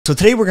So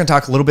today we're going to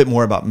talk a little bit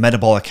more about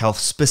metabolic health,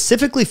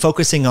 specifically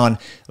focusing on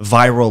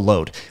viral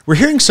load. We're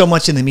hearing so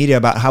much in the media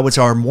about how it's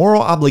our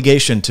moral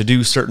obligation to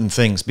do certain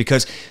things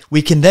because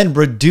we can then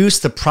reduce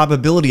the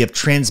probability of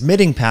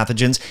transmitting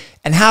pathogens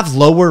and have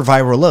lower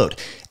viral load.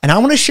 And I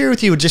want to share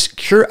with you I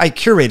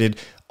curated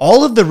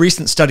all of the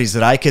recent studies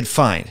that I could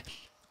find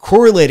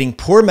correlating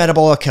poor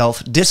metabolic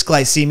health,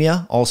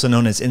 dysglycemia, also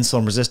known as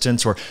insulin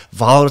resistance or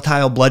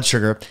volatile blood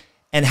sugar,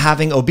 and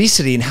having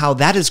obesity, and how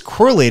that is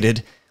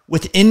correlated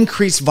with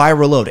increased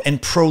viral load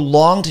and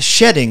prolonged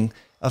shedding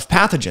of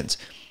pathogens.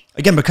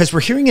 Again, because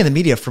we're hearing in the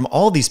media from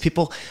all these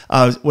people,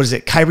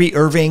 Kyrie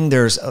Irving,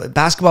 there's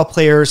basketball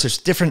players, there's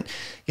different,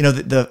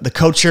 the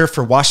coach here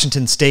for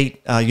Washington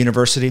State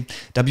University,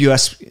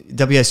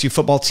 WSU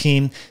football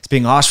team is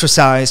being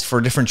ostracized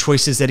for different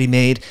choices that he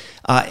made.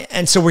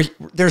 And so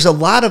there's a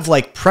lot of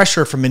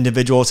pressure from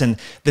individuals and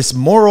this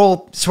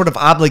moral sort of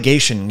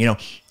obligation,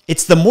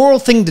 it's the moral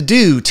thing to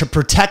do to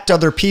protect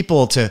other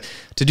people, to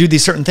do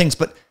these certain things.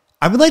 But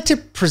I would like to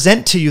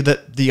present to you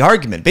the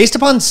argument based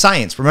upon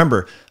science.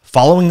 Remember,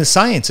 following the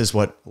science is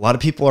what a lot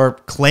of people are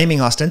claiming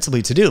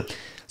ostensibly to do.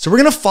 So we're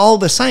going to follow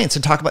the science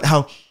and talk about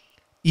how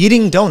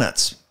eating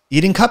donuts,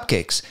 eating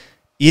cupcakes,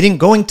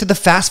 going to the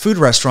fast food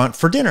restaurant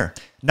for dinner,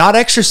 not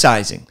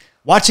exercising,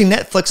 watching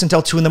Netflix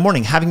until 2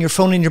 a.m, having your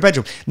phone in your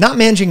bedroom, not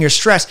managing your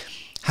stress,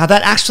 how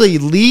that actually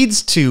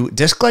leads to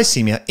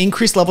dysglycemia,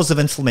 increased levels of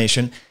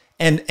inflammation,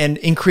 and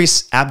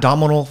increased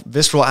abdominal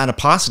visceral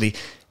adiposity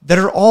that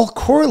are all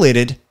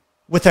correlated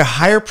with a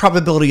higher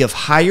probability of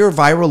higher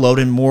viral load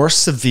and more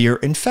severe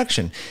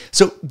infection.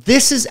 So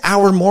this is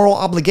our moral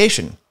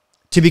obligation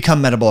to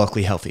become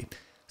metabolically healthy,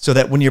 so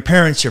that when your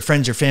parents, your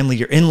friends, your family,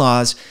 your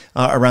in-laws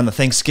around the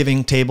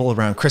Thanksgiving table,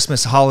 around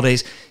Christmas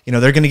holidays,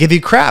 they're going to give you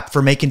crap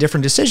for making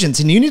different decisions.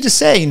 And you need to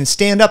say and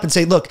stand up and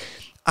say, look,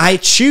 I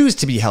choose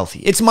to be healthy.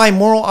 It's my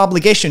moral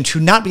obligation to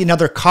not be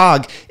another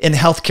cog in the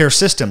healthcare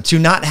system, to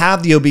not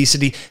have the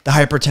obesity, the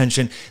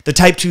hypertension, the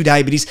type 2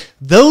 diabetes.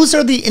 Those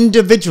are the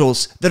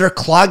individuals that are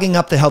clogging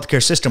up the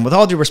healthcare system, with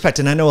all due respect.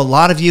 And I know a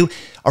lot of you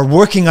are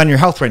working on your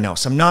health right now.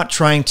 So I'm not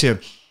trying to,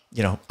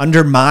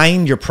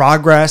 undermine your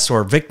progress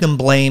or victim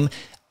blame.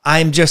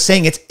 I'm just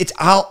saying it's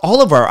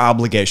all of our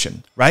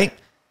obligation, right?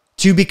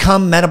 To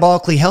become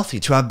metabolically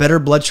healthy, to have better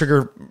blood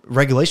sugar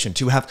regulation,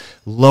 to have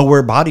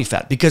lower body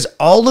fat, because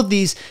all of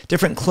these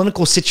different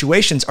clinical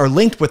situations are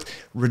linked with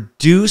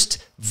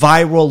reduced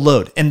viral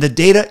load. And the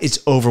data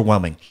is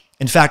overwhelming.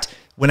 In fact,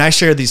 when I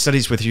share these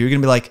studies with you, you're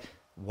going to be like,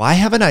 why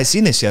haven't I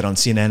seen this yet on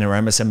CNN or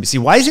MSNBC?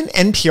 Why isn't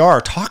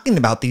NPR talking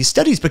about these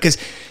studies? Because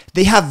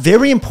they have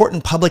very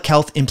important public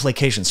health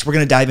implications. So we're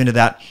going to dive into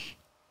that.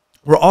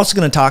 We're also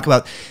going to talk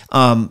about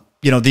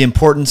the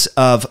importance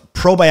of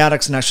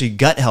probiotics and actually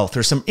gut health.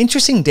 There's some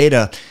interesting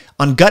data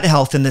on gut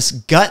health in this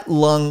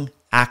gut-lung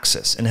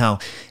axis, and how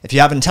if you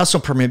have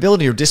intestinal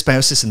permeability or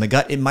dysbiosis in the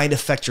gut, it might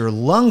affect your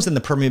lungs and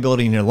the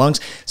permeability in your lungs.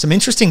 Some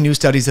interesting new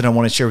studies that I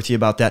want to share with you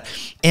about that.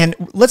 And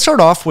let's start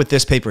off with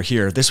this paper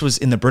here. This was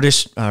in the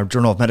British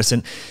Journal of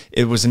Medicine.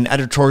 It was an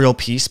editorial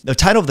piece. The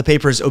title of the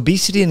paper is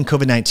Obesity and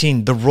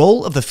COVID-19, the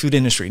Role of the Food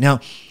Industry. Now,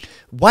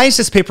 why is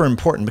this paper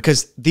important?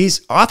 Because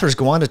these authors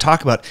go on to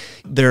talk about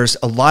there's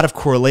a lot of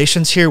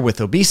correlations here with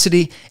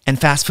obesity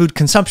and fast food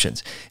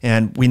consumptions.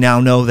 And we now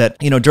know that,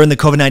 during the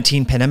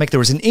COVID-19 pandemic, there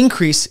was an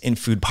increase in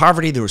food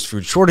poverty, there was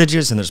food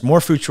shortages, and there's more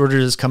food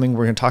shortages coming.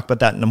 We're going to talk about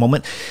that in a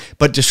moment.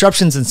 But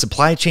disruptions in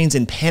supply chains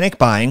and panic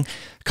buying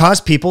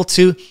caused people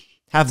to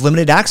have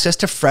limited access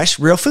to fresh,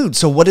 real food.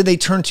 So what did they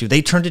turn to?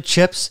 They turned to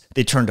chips,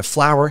 they turned to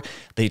flour,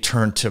 they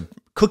turned to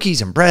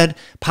cookies and bread,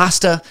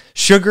 pasta,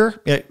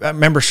 sugar.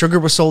 Remember, sugar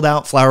was sold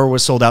out, flour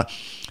was sold out.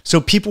 So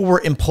people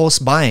were impulse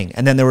buying.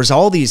 And then there was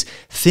all these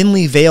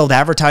thinly veiled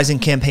advertising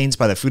campaigns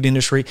by the food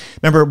industry.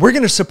 Remember, we're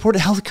going to support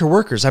healthcare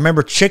workers. I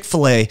remember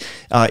Chick-fil-A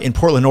in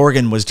Portland,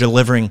 Oregon was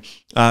delivering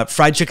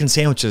fried chicken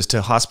sandwiches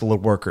to hospital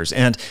workers.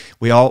 And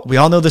we all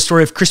know the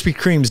story of Krispy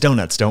Kreme's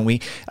donuts, don't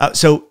we?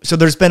 So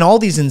there's been all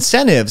these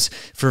incentives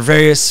for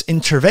various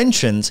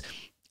interventions,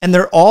 and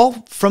they're all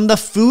from the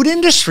food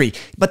industry,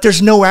 but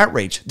there's no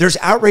outrage. There's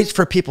outrage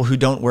for people who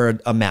don't wear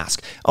a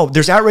mask. Oh,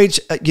 there's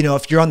outrage,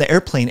 if you're on the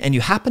airplane and you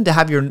happen to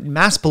have your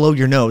mask below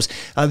your nose,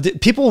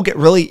 people will get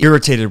really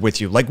irritated with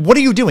you. Like, what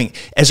are you doing?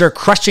 As they're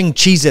crushing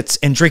Cheez-Its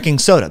and drinking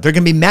soda. They're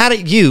going to be mad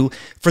at you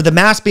for the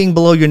mask being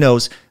below your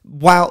nose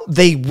while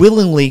they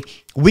willingly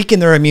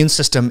weaken their immune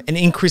system and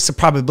increase the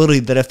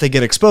probability that if they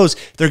get exposed,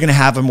 they're going to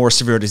have a more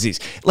severe disease.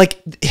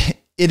 Like,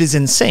 it is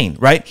insane,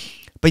 right?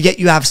 But yet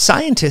you have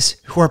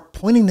scientists who are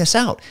pointing this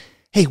out.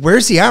 Hey,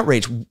 where's the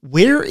outrage?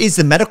 Where is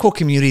the medical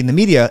community and the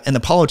media and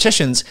the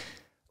politicians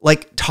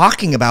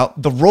talking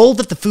about the role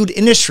that the food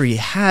industry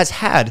has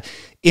had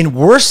in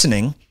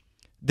worsening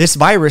this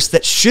virus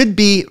that should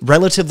be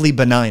relatively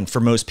benign for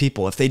most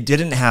people if they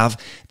didn't have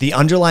the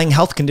underlying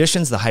health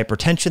conditions, the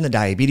hypertension, the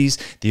diabetes,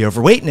 the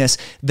overweightness,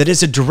 that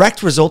is a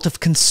direct result of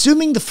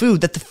consuming the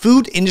food that the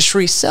food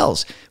industry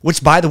sells,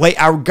 which, by the way,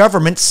 our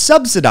government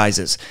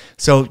subsidizes.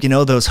 So,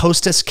 those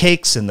Hostess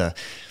cakes and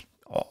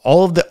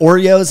all of the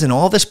Oreos and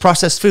all this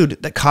processed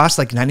food that costs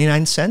like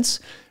 99 cents,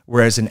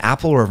 whereas an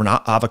apple or an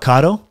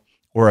avocado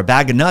or a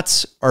bag of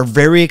nuts are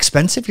very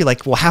expensive. You're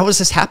like, well, how is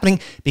this happening?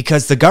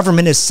 Because the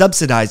government is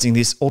subsidizing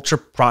these ultra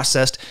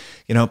processed,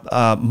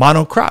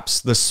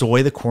 monocrops, the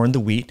soy, the corn, the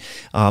wheat,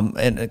 and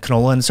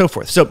canola and so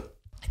forth. So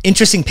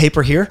interesting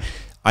paper here.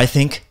 I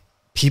think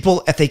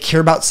people, if they care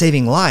about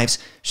saving lives,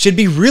 should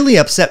be really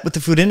upset with the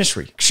food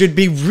industry, should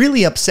be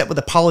really upset with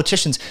the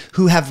politicians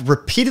who have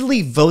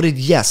repeatedly voted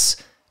yes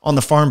on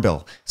the Farm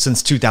Bill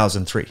since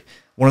 2003.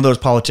 One of those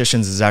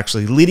politicians is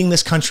actually leading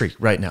this country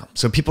right now.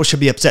 So people should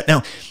be upset.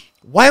 Now,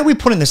 why are we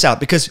putting this out?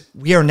 Because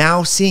we are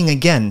now seeing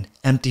again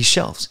empty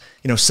shelves,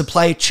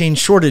 supply chain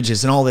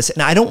shortages and all this.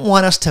 And I don't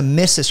want us to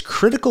miss this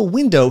critical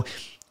window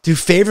to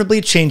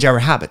favorably change our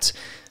habits.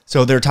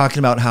 So they're talking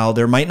about how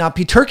there might not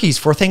be turkeys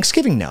for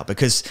Thanksgiving now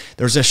because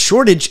there's a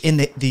shortage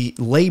in the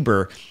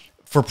labor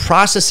for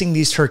processing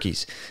these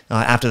turkeys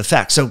after the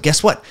fact. So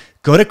guess what?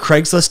 Go to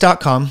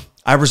Craigslist.com.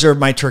 I reserved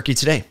my turkey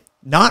today,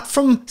 not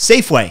from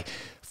Safeway,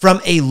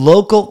 from a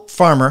local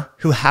farmer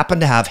who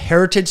happened to have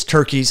heritage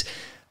turkeys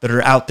that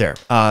are out there,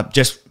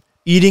 just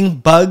eating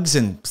bugs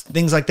and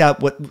things like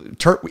that.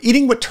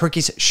 Eating what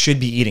turkeys should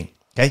be eating.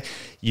 Okay,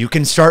 you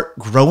can start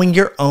growing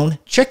your own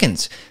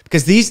chickens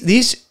because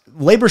these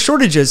labor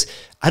shortages,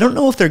 I don't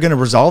know if they're going to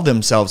resolve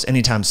themselves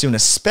anytime soon,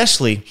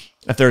 especially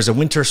if there's a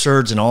winter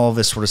surge and all of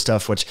this sort of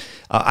stuff, which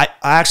I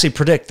actually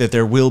predict that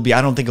there will be.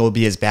 I don't think it will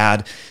be as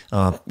bad,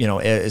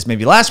 as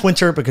maybe last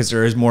winter because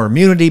there is more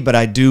immunity, but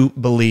I do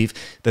believe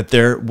that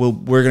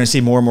we're going to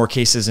see more and more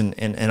cases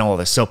and all of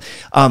this. So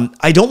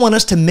I don't want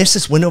us to miss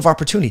this window of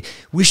opportunity.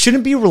 We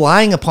shouldn't be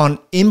relying upon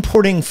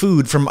importing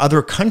food from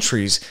other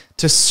countries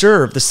to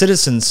serve the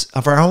citizens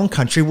of our own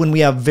country when we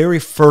have very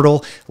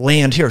fertile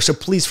land here. So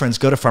please, friends,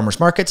 go to farmers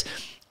markets,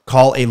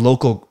 call a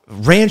local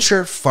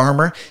rancher,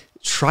 farmer,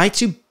 try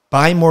to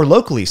buy more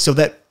locally so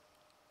that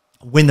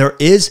when there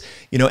is,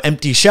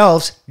 empty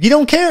shelves, you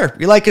don't care.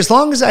 You're like, as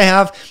long as I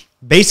have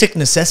basic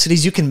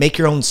necessities, you can make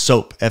your own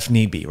soap if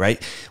need be,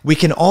 right? We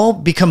can all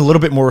become a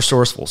little bit more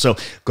resourceful. So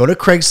go to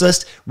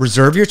Craigslist,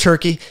 reserve your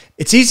turkey.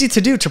 It's easy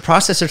to do to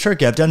process a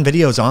turkey. I've done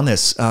videos on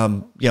this.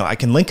 I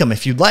can link them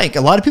if you'd like.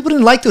 A lot of people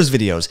didn't like those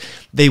videos.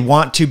 They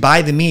want to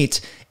buy the meat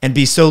and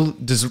be so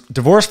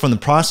divorced from the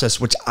process,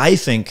 which I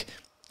think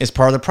is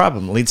part of the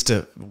problem. It leads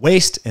to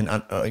waste and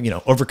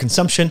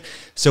overconsumption.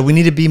 So we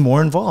need to be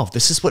more involved.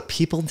 This is what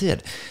people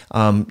did.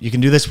 You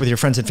can do this with your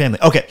friends and family.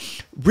 Okay,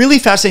 really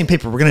fascinating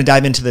paper. We're going to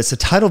dive into this. The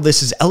title of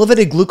this is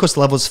Elevated Glucose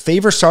Levels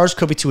Favor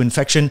SARS-CoV-2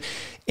 Infection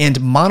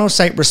and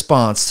Monocyte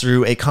Response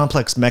Through a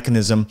Complex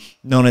Mechanism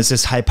Known as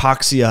this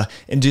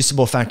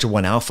Hypoxia-Inducible Factor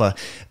 1 Alpha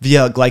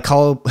via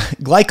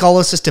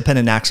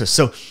Glycolysis-Dependent Axis.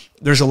 So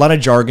there's a lot of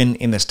jargon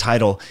in this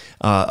title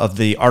of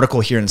the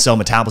article here in Cell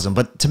Metabolism.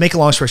 But to make a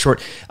long story short,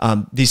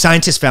 the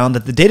scientists found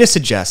that the data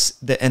suggests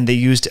that, and they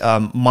used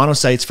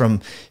monocytes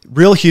from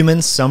real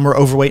humans. Some were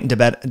overweight and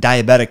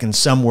diabetic, and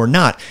some were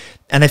not.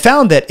 And they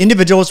found that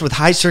individuals with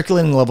high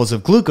circulating levels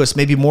of glucose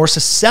may be more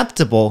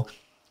susceptible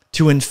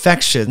to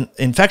infection,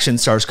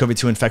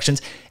 SARS-CoV-2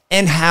 infections,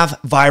 and have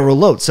viral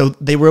load. So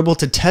they were able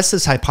to test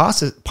this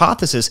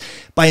hypothesis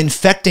by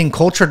infecting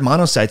cultured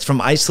monocytes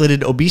from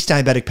isolated obese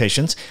diabetic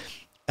patients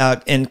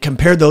and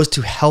compare those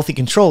to healthy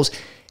controls.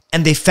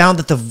 And they found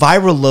that the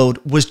viral load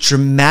was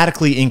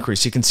dramatically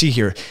increased. You can see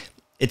here,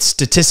 it's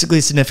statistically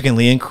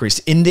significantly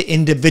increased in the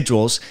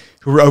individuals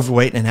who were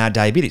overweight and had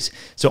diabetes.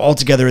 So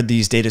altogether,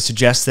 these data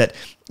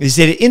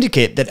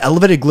indicate that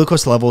elevated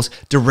glucose levels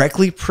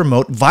directly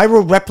promote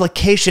viral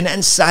replication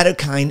and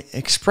cytokine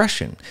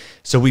expression.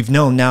 So we've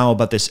known now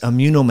about this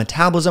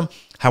immunometabolism,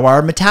 how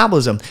our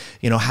metabolism,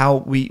 how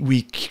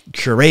we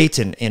curate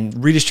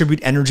and redistribute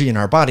energy in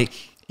our body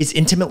is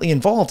intimately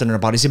involved in our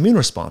body's immune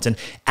response. And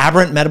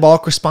aberrant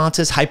metabolic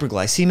responses,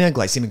 hyperglycemia,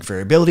 glycemic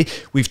variability.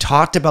 We've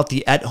talked about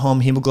the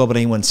at-home hemoglobin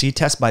A1C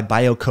test by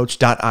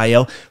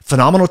biocoach.io.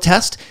 Phenomenal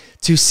test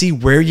to see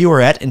where you are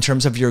at in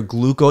terms of your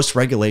glucose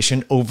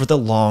regulation over the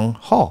long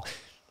haul.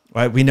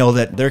 Right? We know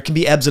that there can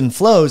be ebbs and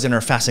flows in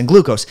our fasting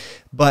glucose,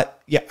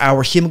 but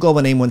our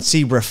hemoglobin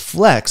A1C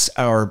reflects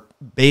our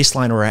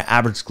baseline or our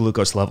average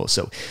glucose level.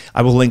 So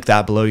I will link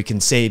that below. You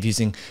can save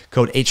using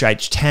code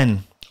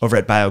HIH10 over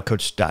at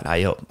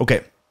biocoach.io.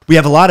 Okay, we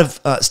have a lot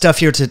of stuff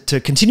here to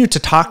continue to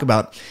talk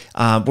about.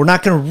 We're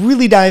not going to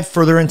really dive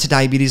further into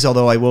diabetes,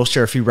 although I will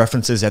share a few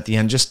references at the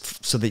end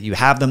just so that you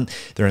have them.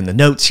 They're in the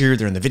notes here,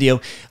 they're in the video.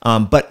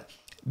 But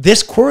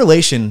this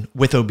correlation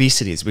with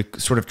obesity, as we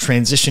sort of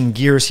transition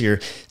gears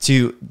here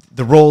to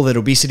the role that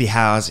obesity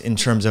has in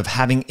terms of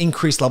having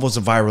increased levels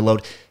of viral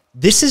load,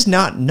 this is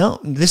not known.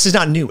 This is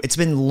not new. It's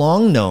been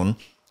long known,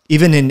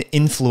 even in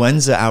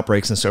influenza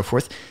outbreaks and so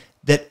forth,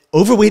 that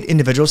overweight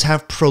individuals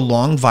have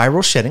prolonged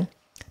viral shedding.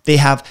 They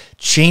have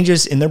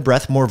changes in their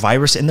breath, more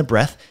virus in the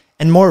breath,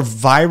 and more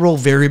viral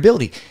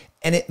variability.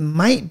 And it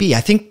might be,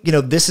 I think,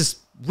 this is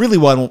really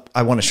why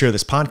I want to share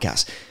this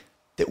podcast,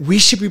 that we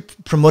should be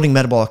promoting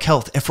metabolic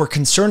health if we're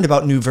concerned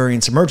about new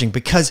variants emerging.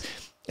 Because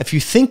if you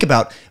think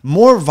about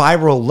more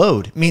viral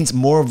load means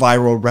more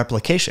viral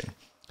replication.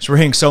 So we're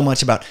hearing so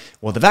much about,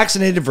 well, the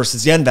vaccinated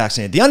versus the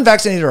unvaccinated. The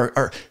unvaccinated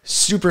are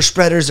super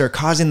spreaders, are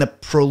causing the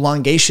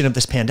prolongation of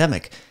this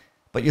pandemic.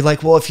 But you're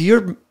like, well, if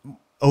you're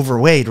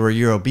overweight or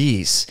you're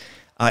obese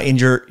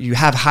and you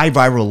have high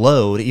viral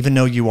load, even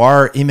though you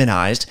are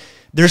immunized,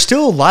 there's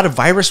still a lot of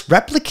virus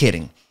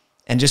replicating.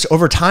 And just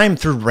over time,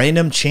 through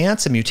random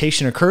chance, a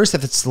mutation occurs.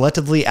 If it's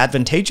selectively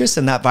advantageous,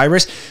 then that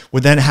virus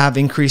would then have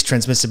increased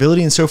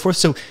transmissibility and so forth.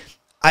 So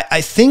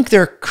I think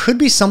there could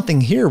be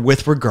something here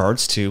with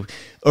regards to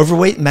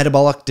overweight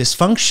metabolic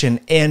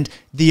dysfunction and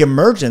the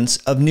emergence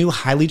of new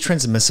highly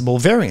transmissible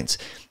variants.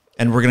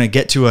 And we're going to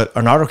get to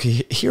an article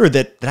here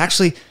that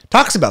actually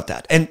talks about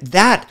that. And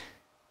that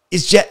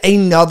is yet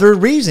another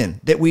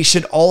reason that we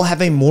should all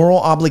have a moral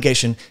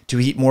obligation to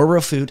eat more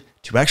real food,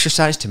 to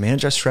exercise, to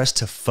manage our stress,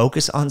 to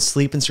focus on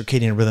sleep and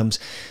circadian rhythms.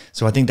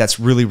 So I think that's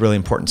really, really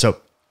important.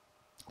 So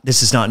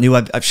this is not new.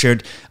 I've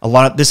shared a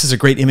lot of, this is a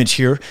great image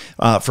here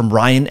from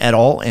Ryan et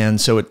al.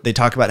 And so they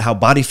talk about how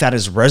body fat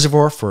is a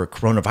reservoir for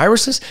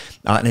coronaviruses,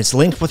 and it's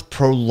linked with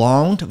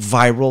prolonged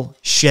viral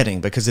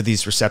shedding because of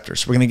these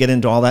receptors. So we're going to get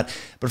into all that.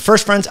 But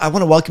first, friends, I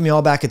want to welcome you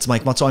all back. It's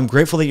Mike Mutzel. I'm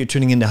grateful that you're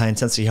tuning into High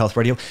Intensity Health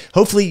Radio.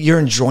 Hopefully you're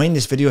enjoying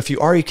this video. If you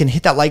are, you can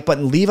hit that like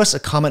button, leave us a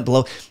comment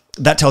below.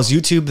 That tells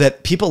YouTube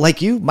that people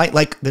like you might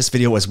like this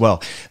video as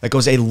well. That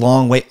goes a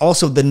long way.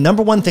 Also, the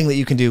number one thing that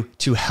you can do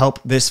to help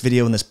this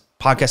video and this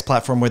podcast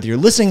platform, whether you're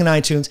listening in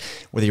iTunes,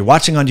 whether you're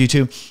watching on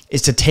YouTube,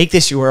 is to take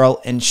this URL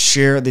and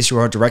share this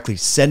URL directly.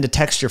 Send a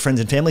text to your friends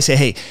and family. Say,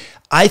 hey,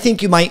 I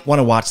think you might want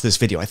to watch this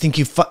video. I think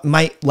you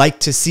might like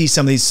to see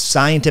some of these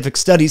scientific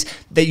studies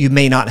that you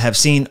may not have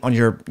seen on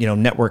your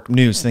network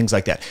news, things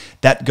like that.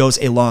 That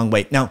goes a long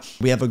way. Now,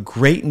 we have a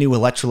great new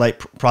electrolyte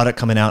product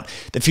coming out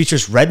that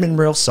features red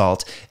mineral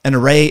salt, an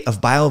array of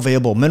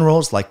bioavailable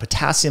minerals like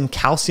potassium,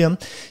 calcium.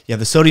 You have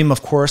the sodium,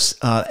 of course,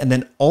 and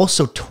then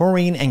also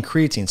taurine and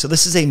creatine. So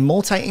this is a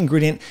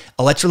multi-ingredient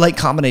electrolyte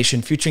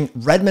combination featuring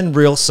red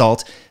mineral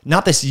salt,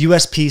 not this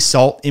USP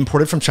salt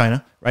imported from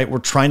China, right? We're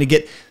trying to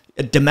get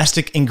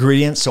domestic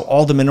ingredients. So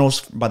all the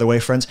minerals, by the way,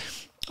 friends,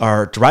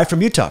 are derived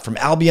from Utah, from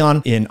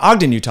Albion in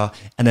Ogden, Utah.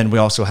 And then we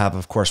also have,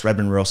 of course, red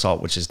mineral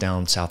salt, which is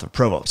down south of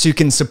Provo. So you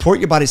can support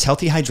your body's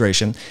healthy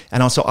hydration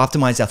and also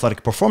optimize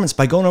athletic performance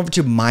by going over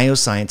to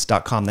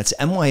myoscience.com. That's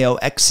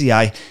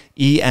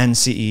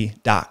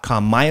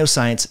MYOXCIENCE.com,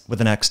 myoscience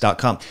with an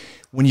X.com.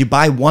 When you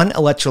buy one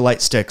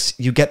electrolyte sticks,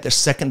 you get the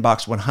second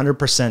box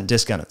 100%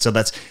 discounted. So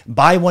that's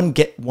buy one,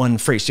 get one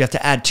free. So you have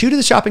to add 2 to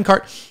the shopping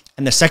cart,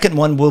 and the second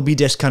one will be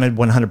discounted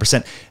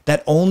 100%.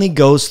 That only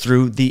goes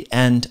through the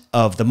end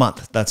of the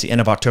month. That's the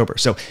end of October.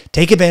 So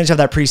take advantage of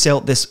that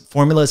pre-sale. This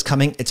formula is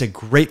coming. It's a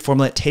great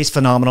formula. It tastes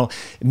phenomenal.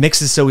 It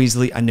mixes so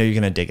easily. I know you're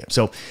going to dig it.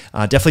 So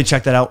definitely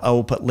check that out. I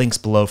will put links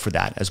below for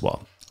that as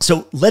well.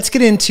 So let's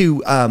get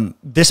into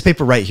this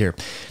paper right here.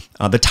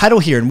 The title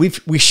here, and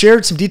we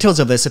shared some details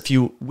of this a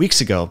few weeks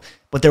ago,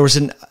 but there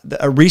was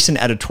a recent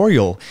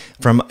editorial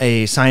from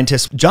a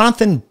scientist,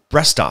 Jonathan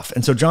Brestoff.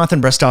 And so Jonathan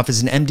Brestoff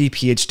is an MD,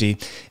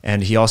 PhD,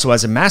 and he also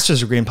has a master's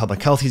degree in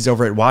public health. He's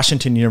over at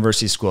Washington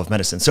University School of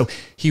Medicine. So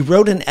he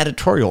wrote an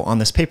editorial on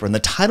this paper, and the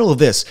title of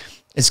this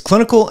is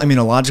Clinical,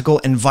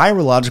 Immunological, and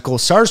Virological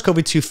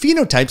SARS-CoV-2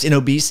 Phenotypes in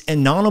Obese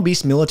and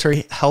Non-Obese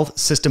Military Health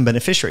System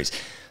Beneficiaries.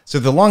 So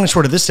the long and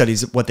short of this study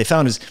is what they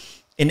found is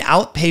in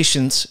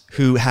outpatients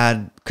who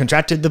had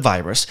contracted the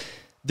virus,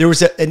 there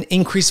was an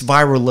increased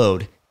viral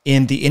load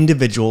in the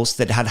individuals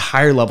that had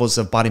higher levels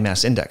of body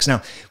mass index.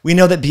 Now, we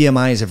know that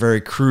BMI is a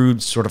very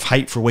crude sort of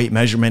height for weight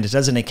measurement. It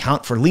doesn't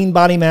account for lean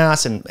body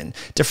mass and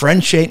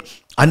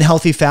differentiate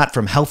unhealthy fat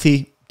from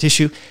healthy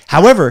tissue.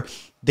 However,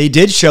 they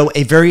did show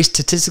a very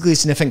statistically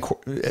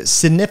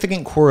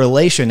significant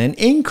correlation and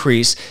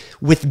increase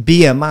with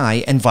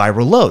BMI and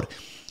viral load.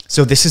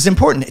 So this is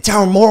important. It's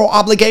our moral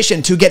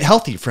obligation to get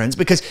healthy, friends,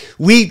 because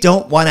we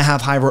don't want to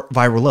have high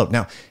viral load.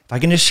 Now, if I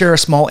can just share a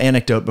small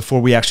anecdote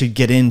before we actually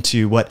get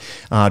into what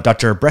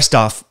Dr.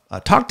 Brestoff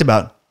talked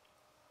about.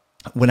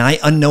 When I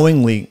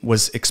unknowingly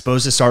was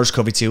exposed to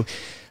SARS-CoV-2,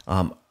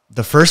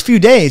 the first few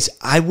days,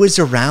 I was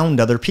around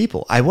other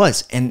people. I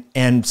was.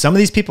 And some of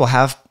these people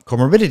have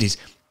comorbidities.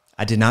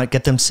 I did not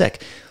get them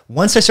sick.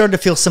 Once I started to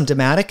feel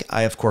symptomatic,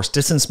 I, of course,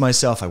 distanced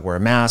myself. I wore a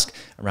mask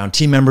around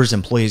team members,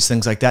 employees,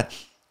 things like that.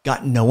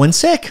 Got no one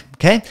sick,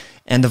 okay?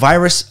 And the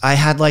virus, I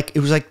had it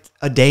was like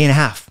a day and a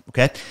half,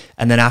 okay?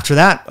 And then after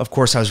that, of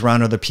course, I was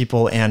around other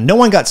people and no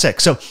one got sick.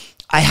 So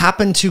I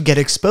happened to get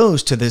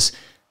exposed to this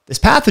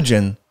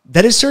pathogen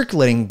that is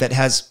circulating that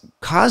has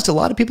caused a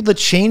lot of people to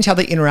change how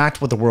they interact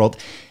with the world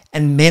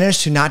and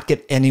managed to not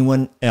get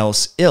anyone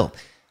else ill.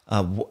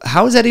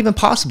 How is that even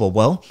possible?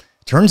 Well,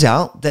 turns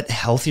out that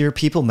healthier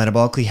people,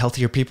 metabolically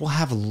healthier people,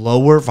 have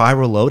lower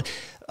viral load,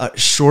 a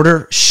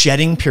shorter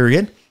shedding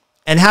period,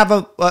 and have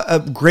a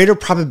greater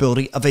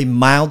probability of a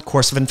mild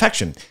course of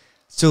infection.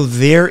 So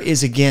there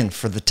is, again,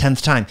 for the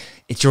 10th time,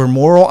 it's your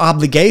moral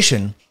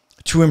obligation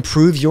to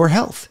improve your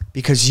health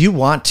because you don't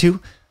want to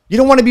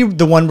be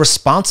the one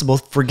responsible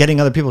for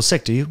getting other people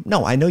sick, do you?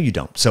 No, I know you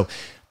don't. So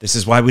this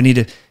is why we need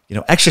to,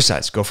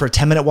 exercise. Go for a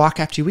 10-minute walk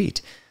after you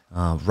eat.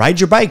 ride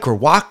your bike or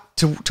walk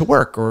to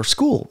work or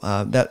school.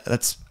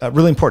 That's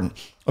really important.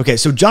 Okay,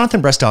 so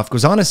Jonathan Brestoff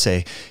goes on to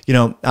say,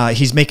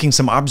 he's making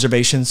some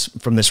observations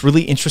from this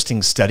really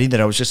interesting study that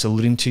I was just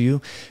alluding to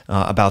you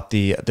about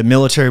the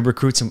military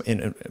recruits.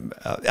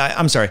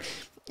 I'm sorry,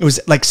 it was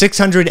like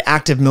 600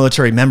 active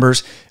military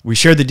members. We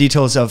shared the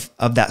details of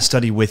that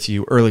study with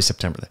you early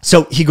September.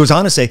 So he goes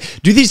on to say,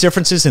 do these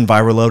differences in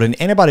viral load and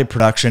antibody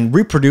production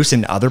reproduce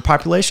in other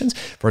populations?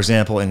 For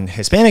example, in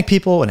Hispanic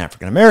people and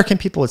African-American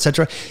people,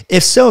 etc.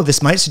 If so,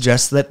 this might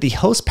suggest that the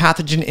host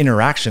pathogen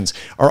interactions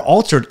are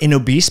altered in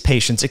obese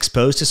patients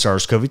exposed to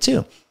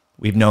SARS-CoV-2.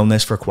 We've known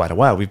this for quite a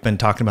while. We've been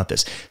talking about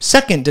this.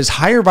 Second, does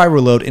higher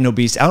viral load in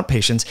obese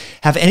outpatients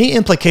have any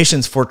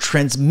implications for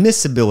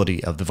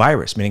transmissibility of the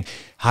virus? Meaning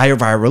higher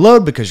viral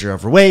load because you're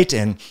overweight,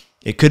 and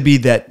it could be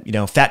that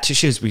fat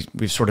tissues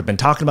we've sort of been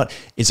talking about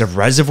is a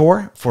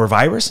reservoir for a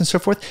virus and so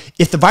forth.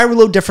 If the viral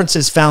load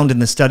differences found in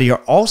the study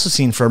are also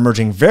seen for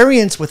emerging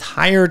variants with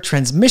higher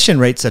transmission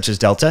rates such as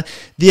Delta,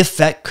 the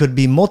effect could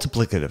be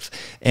multiplicative.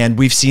 And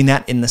we've seen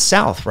that in the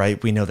South,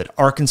 right? We know that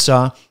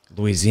Arkansas,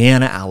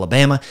 Louisiana,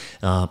 Alabama,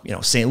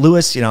 St.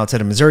 Louis,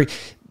 outside of Missouri.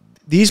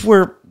 These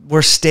were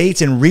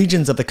states and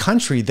regions of the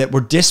country that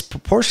were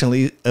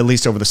disproportionately, at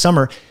least over the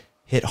summer,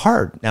 hit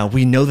hard. Now,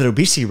 we know that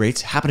obesity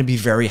rates happen to be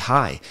very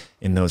high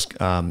in those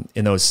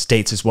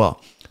states as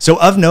well.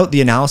 So of note, the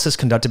analysis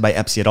conducted by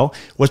Epsi et al.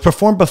 Was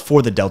performed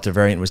before the Delta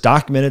variant was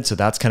documented, so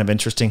that's kind of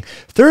interesting.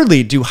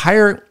 Thirdly, do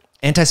higher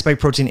anti-spike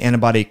protein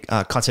antibody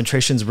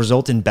concentrations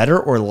result in better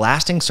or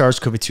lasting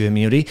SARS-CoV-2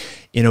 immunity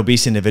in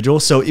obese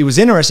individuals? So it was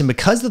interesting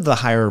because of the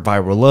higher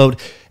viral load,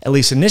 at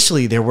least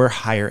initially, there were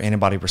higher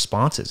antibody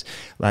responses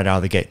right out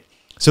of the gate.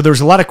 So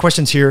there's a lot of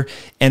questions here,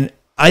 and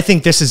I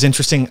think this is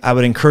interesting. I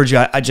would encourage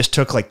you. I just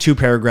took like 2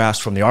 paragraphs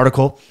from the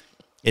article.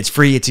 It's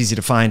free. It's easy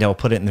to find. I'll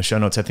put it in the show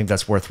notes. I think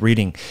that's worth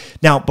reading.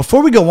 Now,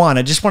 before we go on,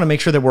 I just want to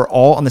make sure that we're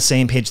all on the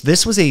same page.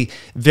 This was a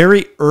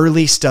very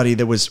early study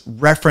that was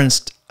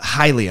referenced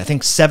highly. I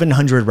think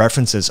 700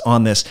 references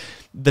on this.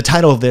 The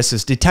title of this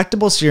is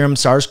Detectable Serum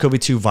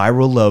SARS-CoV-2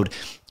 Viral Load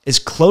is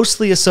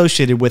closely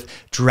associated with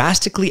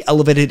drastically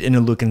elevated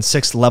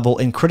interleukin-6 level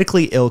in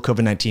critically ill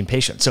COVID-19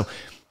 patients. So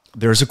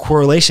there's a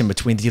correlation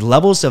between the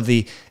levels of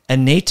the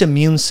innate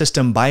immune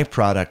system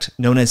byproduct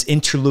known as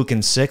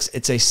interleukin-6.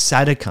 It's a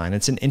cytokine.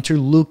 It's an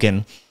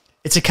interleukin.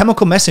 It's a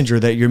chemical messenger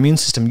that your immune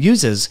system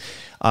uses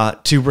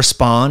to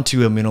respond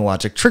to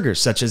immunologic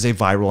triggers, such as a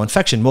viral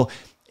infection. Well,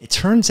 it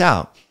turns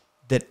out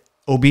that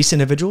obese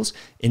individuals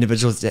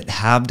that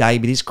have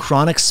diabetes,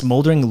 chronic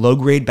smoldering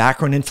low-grade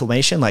background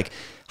inflammation, like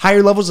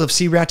higher levels of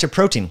C-reactive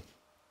protein,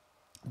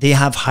 they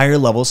have higher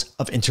levels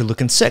of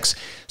interleukin-6.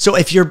 So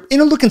if your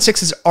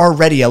interleukin-6 is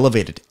already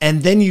elevated,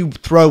 and then you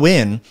throw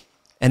in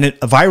a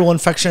viral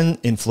infection,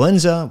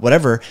 influenza,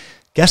 whatever,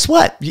 guess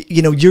what?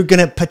 You're going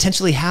to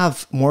potentially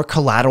have more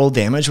collateral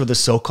damage with a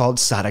so-called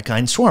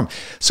cytokine storm.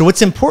 So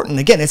it's important.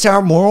 Again, it's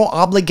our moral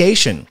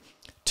obligation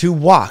to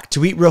walk,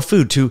 to eat real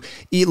food, to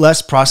eat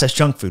less processed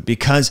junk food,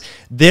 because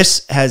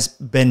this has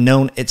been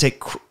known. It's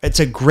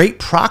a great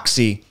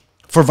proxy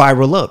for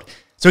viral load.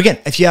 So again,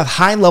 if you have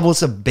high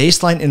levels of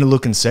baseline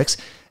interleukin-6,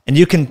 and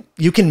you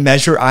can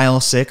measure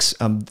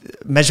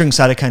IL-6, measuring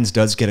cytokines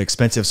does get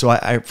expensive. So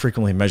I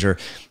frequently measure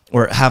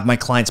or have my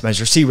clients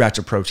measure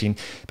C-reactive protein,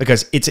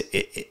 because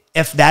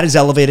if that is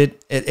elevated,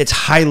 it's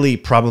highly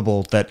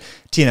probable that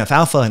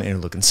TNF-alpha and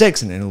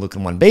interleukin-6 and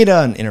interleukin-1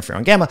 beta and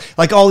interferon gamma,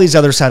 like all these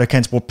other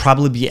cytokines, will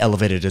probably be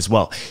elevated as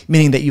well,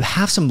 meaning that you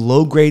have some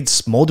low-grade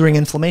smoldering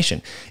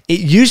inflammation. It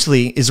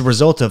usually is a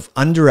result of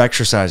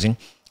under-exercising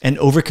and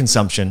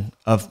overconsumption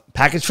of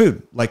packaged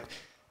food. Like,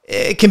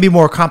 it can be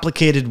more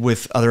complicated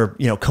with other,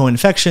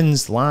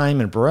 co-infections,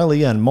 Lyme and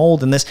Borrelia and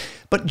mold and this,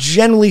 but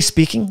generally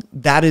speaking,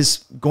 that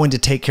is going to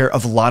take care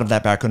of a lot of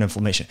that background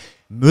inflammation.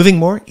 Moving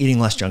more, eating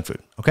less junk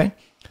food, okay?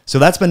 So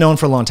that's been known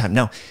for a long time.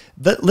 Now,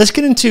 let's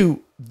get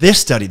into this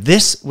study.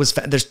 There's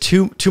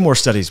two more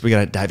studies we got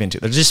to dive into.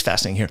 They're just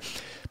fascinating here.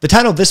 The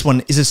title of this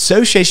one is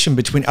Association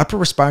Between Upper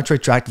Respiratory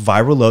Tract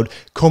Viral Load,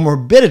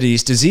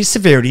 Comorbidities, Disease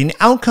Severity, and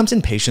Outcomes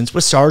in Patients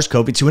with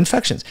SARS-CoV-2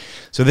 Infections.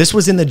 So this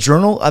was in the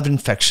Journal of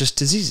Infectious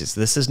Diseases.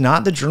 This is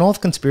not the Journal of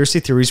Conspiracy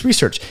Theories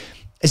Research.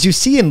 As you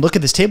see and look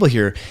at this table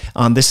here,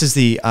 this is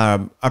the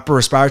upper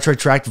respiratory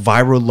tract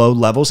viral load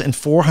levels in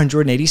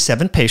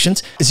 487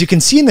 patients. As you can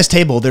see in this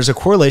table, there's a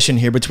correlation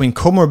here between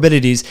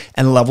comorbidities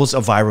and levels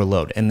of viral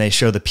load, and they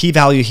show the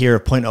p-value here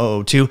of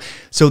 0.002.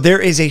 So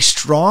there is a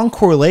strong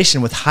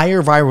correlation with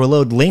higher viral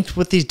load linked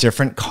with these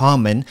different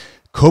common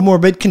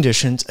comorbid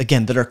conditions,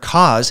 again, that are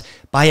caused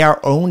by our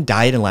own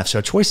diet and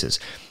lifestyle choices.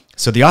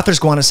 So the authors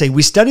go on to say,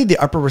 we studied the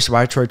upper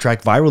respiratory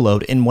tract viral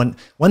load in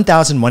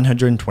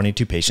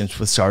 1,122 patients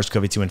with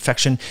SARS-CoV-2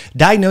 infection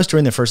diagnosed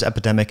during the first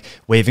epidemic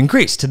wave in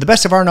Greece. To the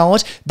best of our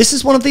knowledge, this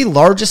is one of the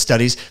largest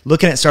studies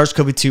looking at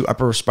SARS-CoV-2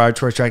 upper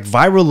respiratory tract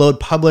viral load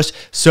published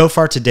so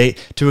far to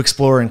date to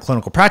explore in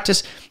clinical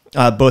practice,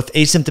 both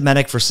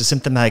asymptomatic versus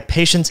symptomatic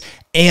patients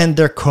and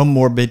their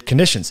comorbid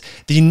conditions.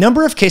 The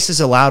number of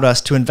cases allowed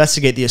us to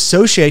investigate the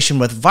association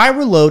with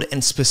viral load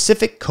and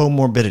specific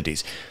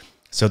comorbidities.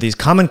 So these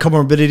common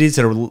comorbidities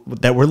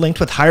that were linked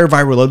with higher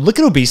viral load. Look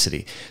at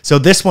obesity. So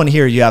this one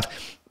here, you have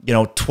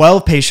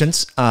 12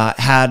 patients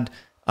had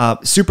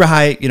super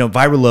high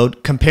viral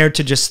load compared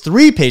to just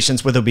 3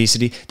 patients with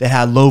obesity that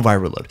had low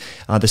viral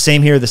load. The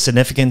same here, the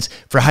significance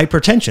for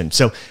hypertension.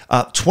 So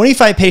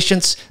 25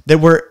 patients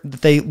that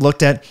they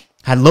looked at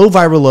had low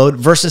viral load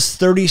versus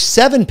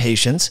 37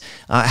 patients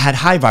had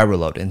high viral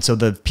load. And so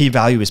the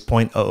p-value is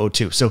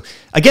 0.002. So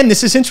again,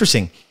 this is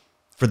interesting.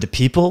 For the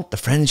people, the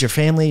friends, your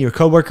family, your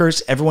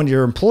coworkers, everyone,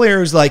 your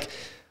employer is like,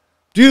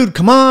 dude,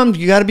 come on,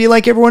 you got to be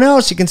like everyone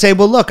else. You can say,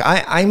 well, look,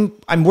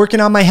 I'm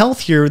working on my health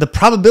here. The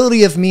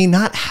probability of me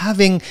not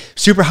having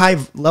super high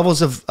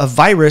levels of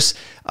virus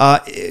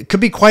it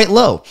could be quite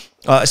low,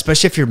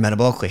 especially if you're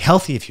metabolically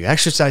healthy, if you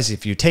exercise,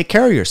 if you take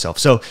care of yourself.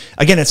 So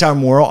again, it's our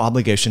moral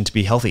obligation to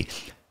be healthy.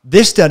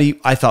 This study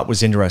I thought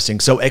was interesting.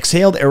 So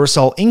exhaled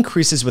aerosol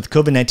increases with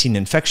COVID-19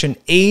 infection,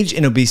 age,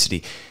 and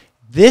obesity.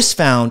 This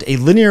found a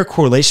linear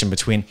correlation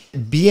between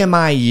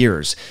BMI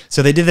years.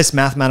 So they did this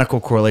mathematical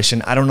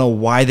correlation. I don't know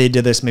why they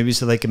did this, maybe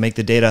so they could make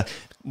the data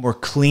more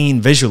clean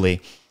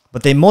visually,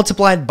 but they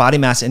multiplied body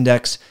mass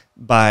index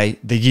by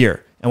the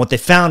year. And what they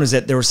found is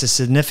that there was a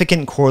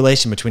significant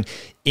correlation between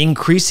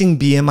increasing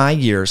BMI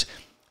years.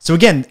 So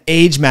again,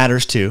 age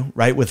matters too,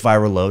 right, with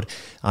viral load.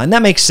 And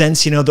that makes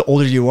sense. The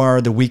older you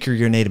are, the weaker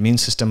your innate immune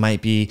system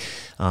might be.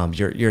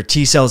 Your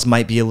T cells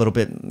might be a little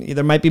bit,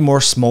 there might be more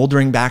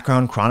smoldering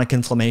background, chronic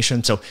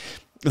inflammation. So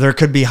there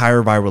could be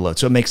higher viral load.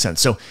 So it makes sense.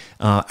 So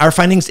our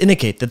findings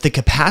indicate that the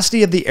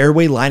capacity of the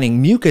airway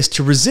lining mucus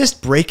to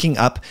resist breaking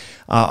up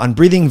on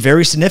breathing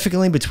varies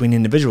significantly between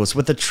individuals,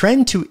 with a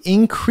trend to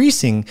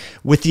increasing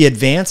with the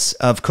advance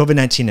of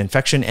COVID-19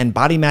 infection and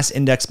body mass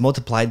index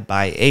multiplied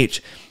by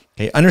age.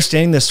 Okay,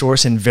 understanding the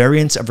source and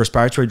variants of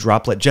respiratory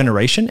droplet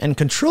generation and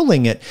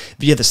controlling it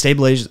via the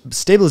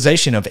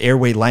stabilization of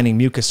airway lining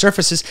mucus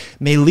surfaces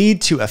may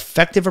lead to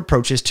effective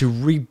approaches to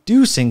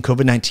reducing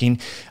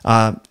COVID-19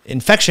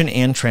 infection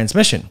and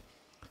transmission.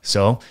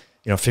 So,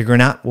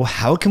 figuring out, well,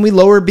 how can we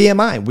lower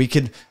BMI? We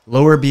could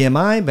lower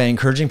BMI by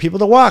encouraging people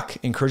to walk,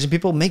 encouraging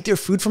people to make their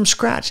food from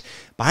scratch,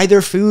 buy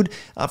their food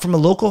from a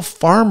local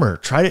farmer,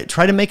 try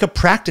to make a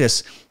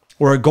practice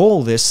or a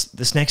goal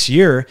this next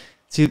year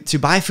to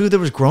buy food that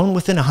was grown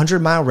within a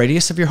 100-mile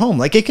radius of your home.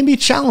 Like, it can be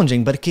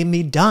challenging, but it can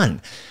be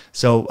done.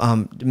 So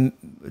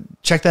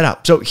check that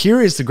out. So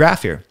here is the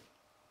graph here.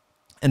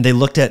 And they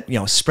looked at,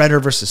 spreader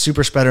versus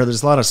super spreader.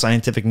 There's a lot of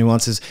scientific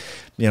nuances,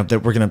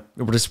 that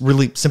we're just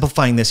really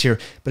simplifying this here.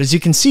 But as you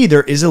can see,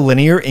 there is a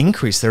linear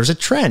increase. There's a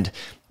trend.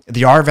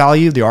 The R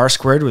value, the R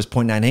squared was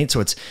 0.98.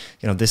 So it's,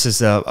 this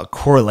is a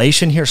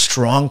correlation here,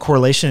 strong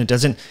correlation. It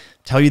doesn't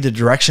tell you the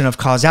direction of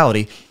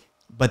causality,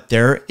 but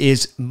there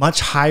is much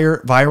higher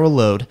viral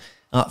load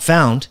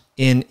found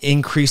in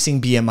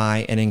increasing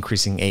BMI and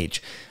increasing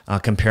age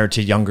compared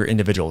to younger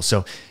individuals.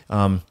 So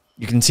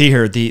you can see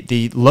here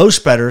the low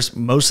spreaders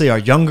mostly are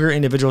younger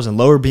individuals and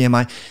lower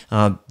BMI.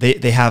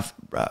 They have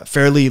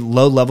fairly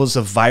low levels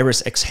of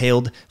virus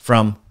exhaled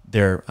from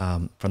their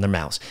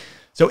mouths.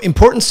 So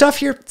important stuff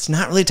here. It's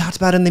not really talked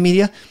about in the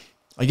media.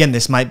 Again,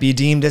 this might be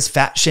deemed as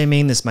fat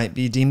shaming. This might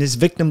be deemed as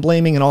victim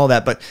blaming and all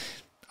that. But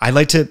I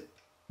like to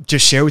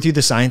just share with you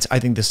the science. I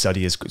think this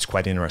study is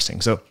quite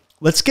interesting. So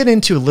let's get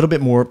into a little bit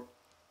more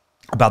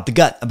about the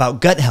gut,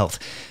 about gut health.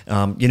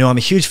 I'm a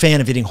huge fan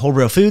of eating whole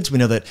real foods. We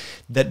know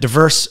that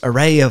diverse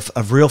array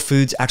of real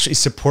foods actually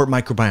support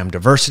microbiome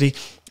diversity.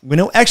 We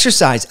know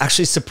exercise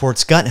actually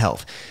supports gut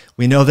health.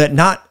 We know that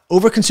not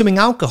over-consuming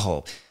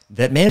alcohol,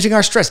 that managing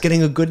our stress,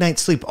 getting a good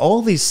night's sleep,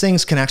 all these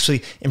things can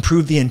actually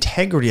improve the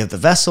integrity of the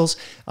vessels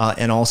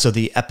and also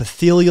the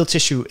epithelial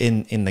tissue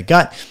in the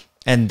gut.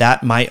 And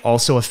that might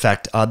also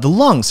affect the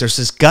lungs. There's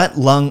this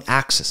gut-lung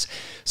axis.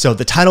 So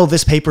the title of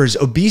this paper is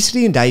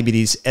Obesity and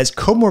Diabetes as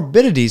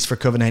Comorbidities for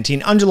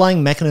COVID-19,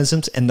 Underlying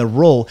Mechanisms and the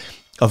Role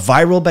of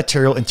Viral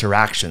Bacterial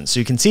Interactions. So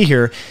you can see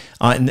here,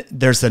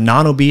 there's the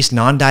non-obese,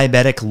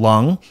 non-diabetic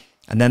lung,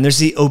 and then there's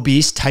the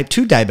obese type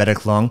 2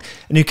 diabetic lung.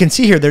 And you can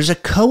see here, there's a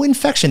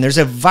co-infection. There's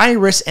a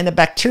virus and a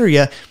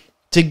bacteria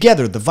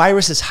together. The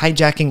virus is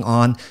hijacking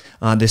on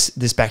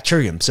this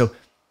bacterium. So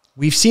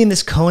we've seen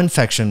this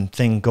co-infection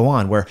thing go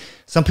on where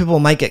some people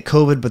might get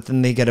COVID, but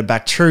then they get a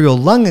bacterial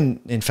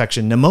lung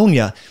infection,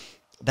 pneumonia,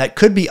 that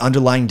could be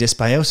underlying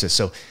dysbiosis.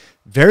 So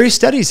various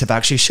studies have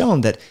actually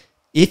shown that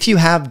if you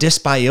have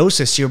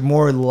dysbiosis, you're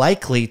more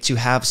likely to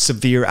have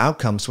severe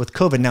outcomes with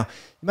COVID. Now,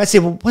 you might say,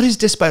 well, what is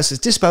dysbiosis?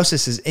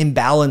 Dysbiosis is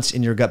imbalance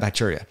in your gut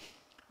bacteria.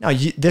 Now,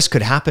 this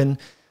could happen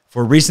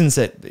for reasons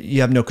that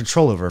you have no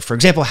control over. For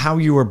example, how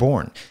you were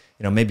born.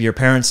 Maybe your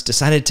parents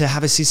decided to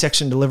have a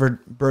C-section delivered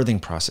birthing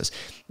process.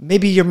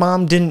 Maybe your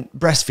mom didn't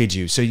breastfeed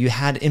you, so you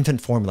had infant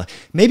formula.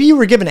 Maybe you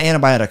were given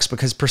antibiotics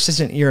because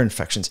persistent ear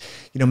infections.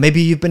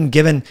 Maybe you've been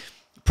given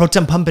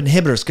proton pump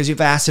inhibitors because you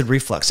have acid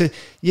reflux. So,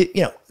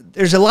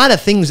 there's a lot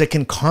of things that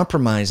can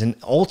compromise and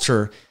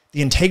alter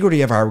the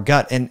integrity of our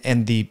gut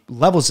and the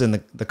levels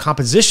and the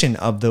composition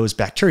of those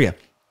bacteria.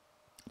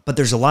 But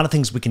there's a lot of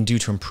things we can do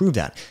to improve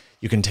that.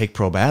 You can take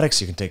probiotics.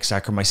 You can take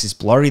Saccharomyces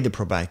boulardii, the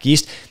probiotic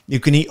yeast. You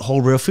can eat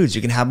whole real foods.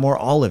 You can have more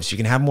olives. You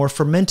can have more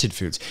fermented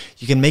foods.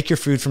 You can make your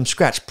food from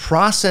scratch.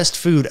 Processed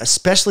food,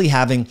 especially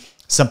having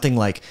something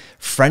like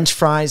French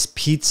fries,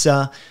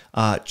 pizza,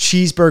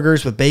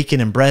 cheeseburgers with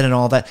bacon and bread and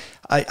all that.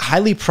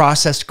 Highly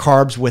processed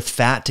carbs with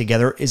fat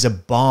together is a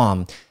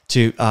bomb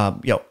to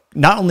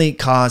not only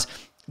cause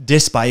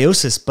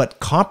dysbiosis, but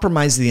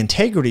compromise the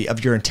integrity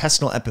of your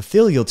intestinal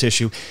epithelial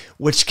tissue,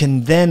 which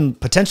can then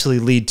potentially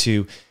lead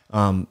to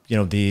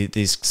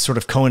these sort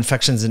of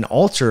co-infections and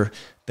alter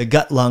the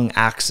gut-lung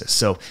axis.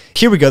 So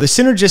here we go, the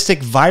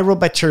synergistic viral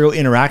bacterial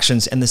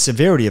interactions and the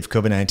severity of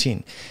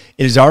COVID-19.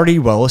 It is already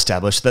well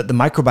established that the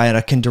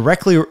microbiota can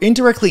directly or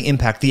indirectly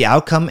impact the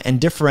outcome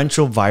and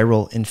differential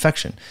viral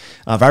infection.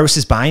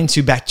 Viruses bind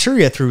to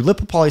bacteria through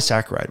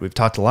lipopolysaccharide. We've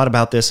talked a lot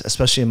about this,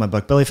 especially in my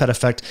book, Belly Fat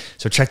Effect,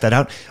 so check that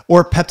out.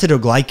 Or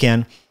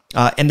peptidoglycan.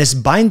 And this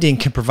binding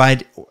can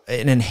provide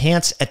an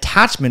enhanced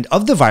attachment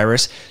of the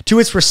virus to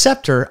its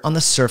receptor on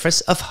the surface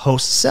of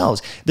host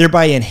cells,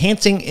 thereby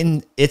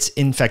enhancing its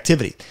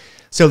infectivity.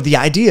 So the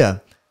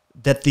idea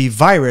that the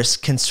virus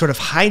can sort of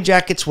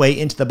hijack its way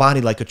into the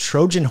body like a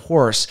Trojan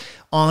horse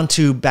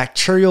onto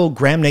bacterial,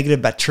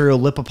 gram-negative bacterial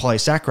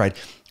lipopolysaccharide,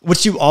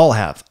 which you all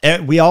have.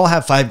 We all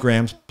have 5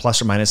 grams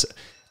plus or minus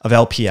of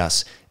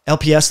LPS.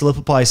 LPS,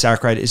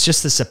 lipopolysaccharide, is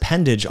just this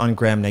appendage on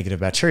gram-negative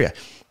bacteria.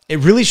 It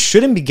really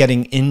shouldn't be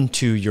getting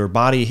into your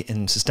body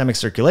in systemic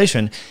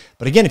circulation.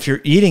 But again, if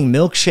you're eating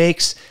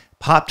milkshakes,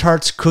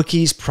 Pop-Tarts,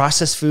 cookies,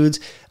 processed foods,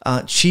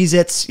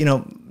 Cheez-Its,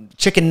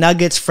 chicken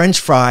nuggets, French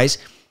fries,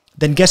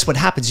 then guess what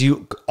happens?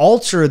 You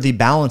alter the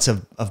balance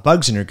of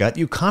bugs in your gut.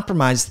 You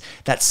compromise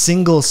that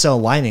single cell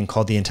lining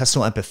called the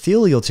intestinal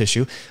epithelial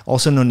tissue,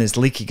 also known as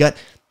leaky gut.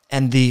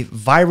 And the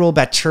viral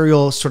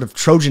bacterial sort of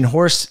Trojan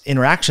horse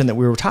interaction that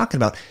we were talking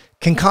about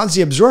can cause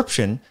the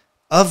absorption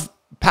of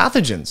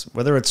pathogens,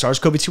 whether it's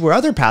SARS-CoV-2 or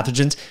other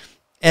pathogens,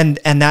 and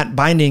that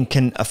binding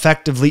can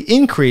effectively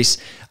increase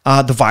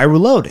the viral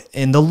load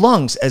in the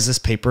lungs, as this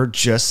paper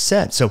just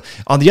said. So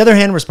on the other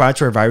hand,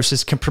 respiratory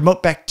viruses can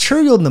promote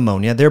bacterial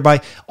pneumonia, thereby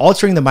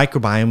altering the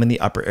microbiome in the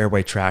upper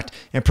airway tract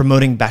and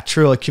promoting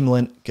bacterial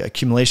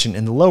accumulation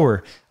in the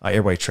lower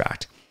airway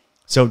tract.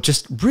 So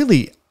just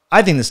really,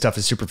 I think this stuff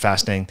is super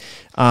fascinating.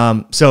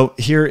 So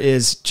here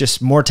is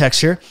just more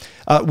text here.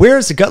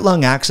 Whereas the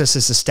gut-lung axis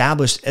is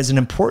established as an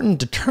important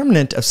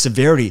determinant of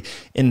severity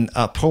in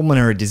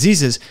pulmonary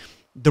diseases,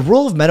 the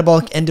role of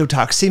metabolic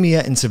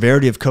endotoxemia in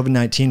severity of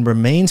COVID-19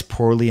 remains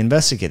poorly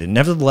investigated.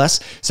 Nevertheless,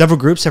 several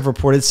groups have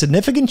reported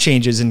significant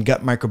changes in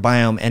gut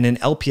microbiome and in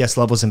LPS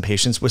levels in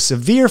patients with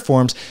severe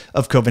forms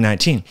of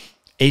COVID-19.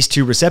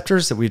 ACE2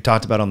 receptors that we've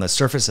talked about on the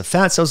surface of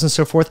fat cells and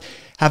so forth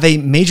have a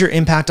major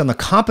impact on the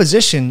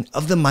composition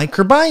of the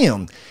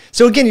microbiome.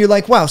 So again, you're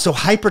like, wow, so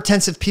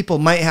hypertensive people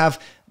might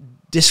have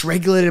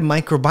dysregulated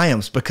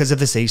microbiomes because of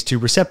this ACE2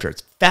 receptor.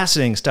 It's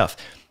fascinating stuff.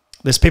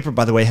 This paper,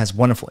 by the way, has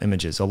wonderful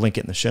images. I'll link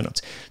it in the show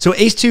notes. So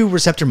ACE2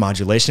 receptor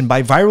modulation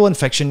by viral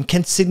infection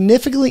can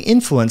significantly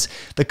influence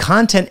the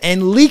content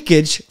and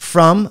leakage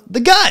from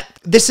the gut.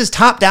 This is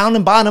top down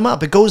and bottom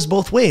up. It goes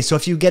both ways. So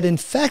if you get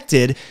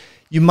infected,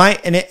 you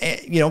might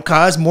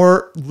cause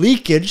more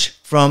leakage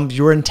from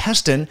your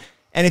intestine.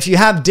 And if you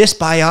have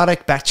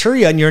dysbiotic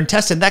bacteria in your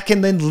intestine, that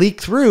can then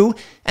leak through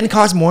and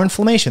cause more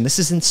inflammation. This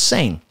is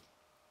insane.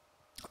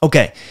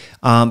 Okay,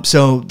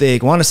 so they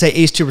want to say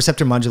ACE2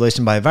 receptor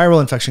modulation by a viral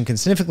infection can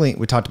significantly,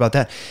 we talked about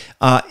that,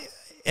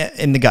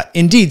 in the gut.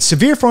 Indeed,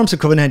 severe forms of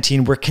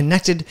COVID-19 were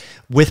connected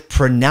with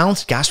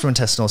pronounced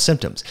gastrointestinal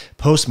symptoms.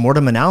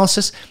 Post-mortem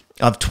analysis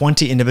of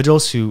 20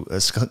 individuals who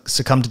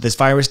succumbed to this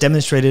virus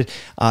demonstrated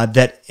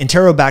that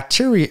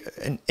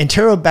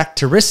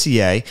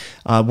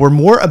Enterobacteriaceae were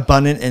more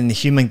abundant in the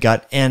human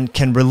gut and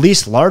can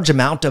release large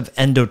amount of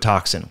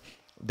endotoxin.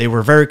 They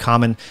were very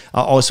common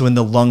also in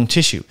the lung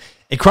tissue.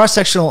 A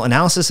cross-sectional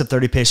analysis of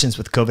 30 patients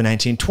with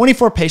COVID-19,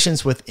 24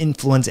 patients with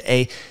influenza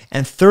A,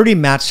 and 30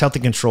 matched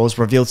healthy controls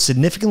revealed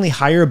significantly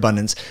higher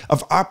abundance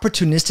of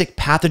opportunistic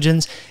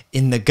pathogens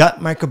in the gut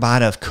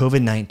microbiota of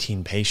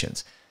COVID-19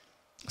 patients.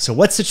 So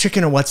what's the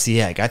chicken or what's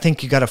the egg? I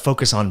think you got to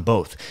focus on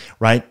both,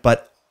 right?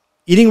 But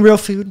eating real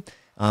food,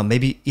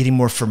 maybe eating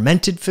more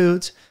fermented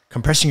foods,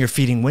 compressing your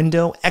feeding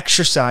window,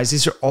 exercise,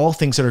 these are all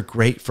things that are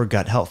great for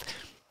gut health.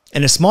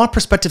 In a small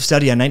prospective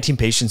study on 19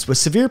 patients with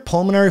severe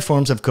pulmonary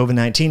forms of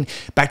COVID-19,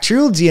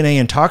 bacterial DNA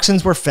and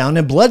toxins were found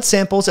in blood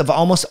samples of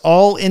almost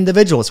all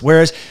individuals,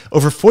 whereas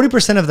over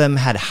 40% of them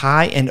had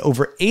high and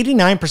over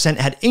 89%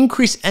 had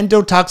increased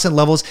endotoxin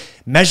levels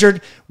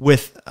measured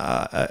with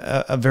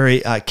a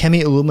very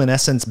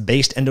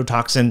chemiluminescence-based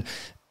endotoxin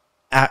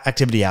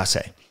activity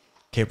assay.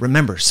 Okay,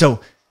 remember, so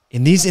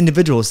in these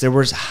individuals, there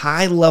was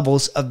high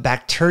levels of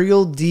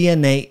bacterial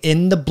DNA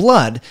in the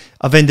blood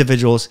of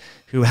individuals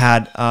who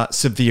had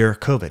severe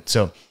COVID.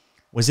 So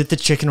was it the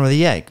chicken or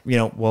the egg?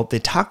 Well, they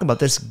talk about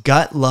this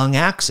gut-lung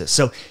axis.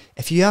 So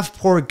if you have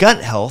poor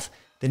gut health,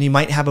 then you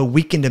might have a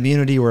weakened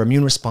immunity or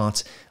immune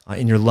response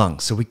in your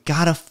lungs. So we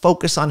got to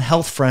focus on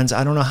health, friends.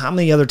 I don't know how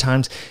many other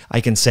times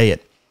I can say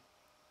it.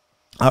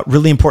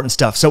 Really important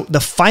stuff. So the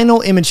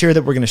final image here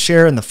that we're going to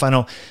share,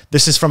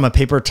 this is from a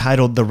paper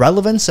titled "The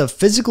Relevance of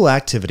Physical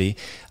Activity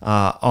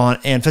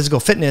and Physical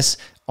Fitness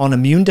on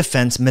Immune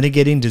Defense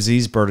Mitigating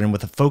Disease Burden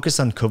with a Focus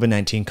on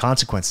COVID-19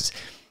 Consequences."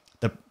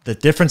 The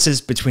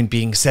differences between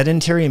being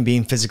sedentary and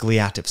being physically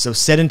active. So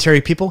sedentary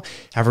people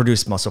have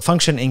reduced muscle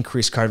function,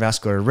 increased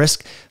cardiovascular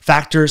risk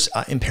factors,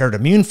 impaired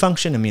immune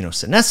function,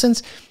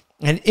 immunosenescence,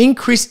 and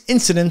increased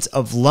incidence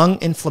of lung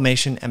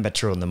inflammation and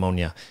bacterial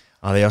pneumonia.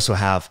 They also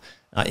have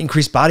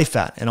increased body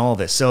fat and all of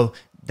this. So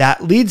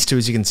that leads to,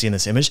 as you can see in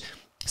this image,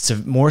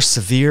 more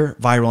severe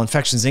viral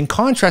infections. In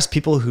contrast,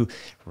 people who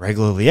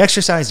regularly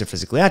exercise, they're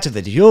physically active,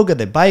 they do yoga,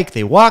 they bike,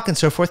 they walk, and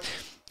so forth,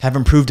 have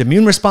improved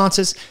immune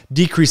responses,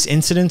 decreased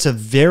incidence of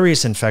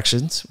various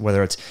infections,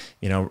 whether it's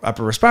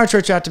upper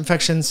respiratory tract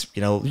infections,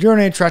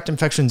 urinary tract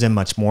infections, and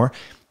much more.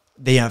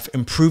 They have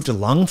improved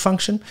lung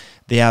function.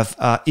 They have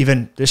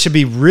this should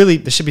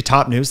be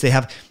top news. They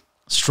have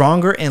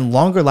stronger and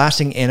longer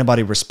lasting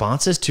antibody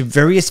responses to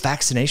various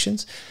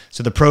vaccinations.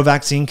 So the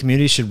pro-vaccine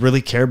community should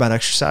really care about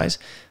exercise.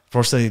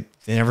 Fortunately,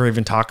 they never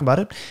even talk about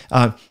it.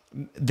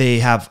 They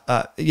have,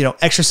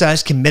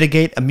 exercise can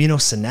mitigate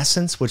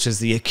immunosenescence, which is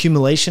the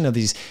accumulation of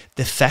these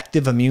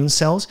defective immune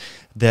cells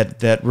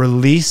that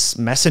release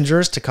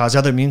messengers to cause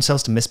other immune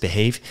cells to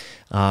misbehave.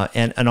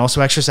 And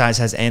also exercise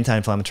has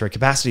anti-inflammatory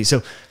capacity.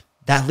 So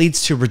that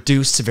leads to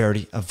reduced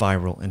severity of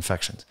viral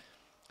infections.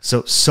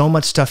 So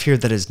much stuff here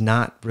that is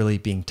not really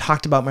being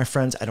talked about, my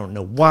friends. I don't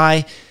know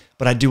why,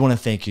 but I do want to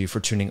thank you for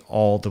tuning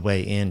all the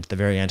way in to the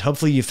very end.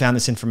 Hopefully you found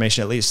this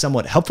information at least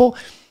somewhat helpful.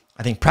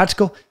 I think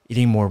practical,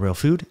 eating more real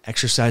food,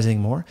 exercising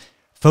more,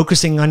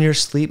 focusing on your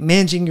sleep,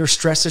 managing your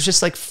stress. There's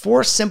just like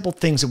 4 simple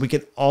things that we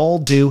can all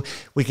do.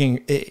 We can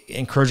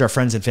encourage our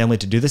friends and family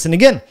to do this. And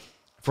again,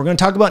 if we're going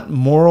to talk about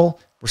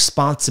moral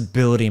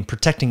responsibility and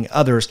protecting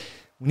others,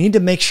 we need to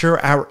make sure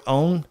our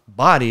own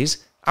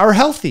bodies are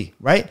healthy,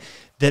 right?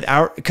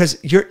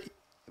 Because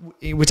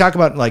we talk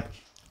about like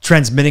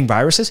transmitting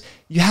viruses,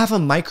 you have a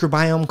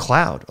microbiome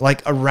cloud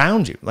like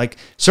around you. Like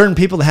certain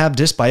people that have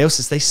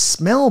dysbiosis, they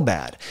smell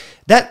bad.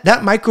 That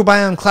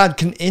microbiome cloud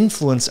can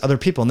influence other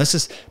people. And this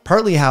is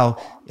partly how,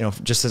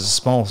 just as a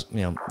small,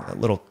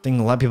 little thing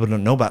a lot of people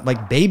don't know about,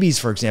 like babies,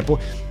 for example,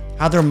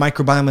 how their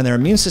microbiome and their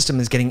immune system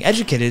is getting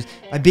educated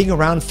by being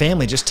around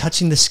family, just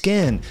touching the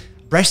skin,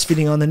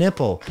 breastfeeding on the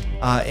nipple,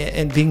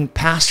 and being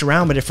passed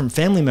around by different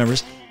family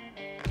members.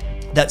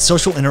 That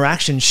social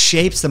interaction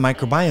shapes the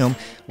microbiome,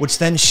 which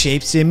then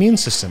shapes the immune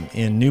system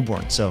in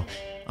newborns. So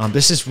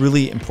this is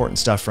really important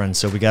stuff, friends.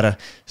 So we got to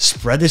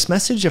spread this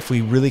message if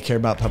we really care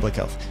about public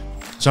health.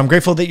 So I'm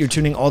grateful that you're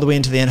tuning all the way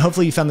into the end.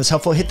 Hopefully you found this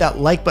helpful. Hit that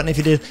like button if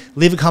you did.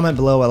 Leave a comment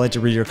below. I like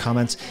to read your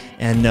comments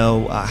and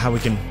know how we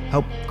can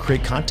help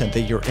create content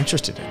that you're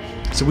interested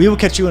in. So we will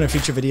catch you in a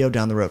future video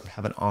down the road.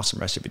 Have an awesome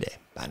rest of your day.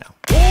 Bye now.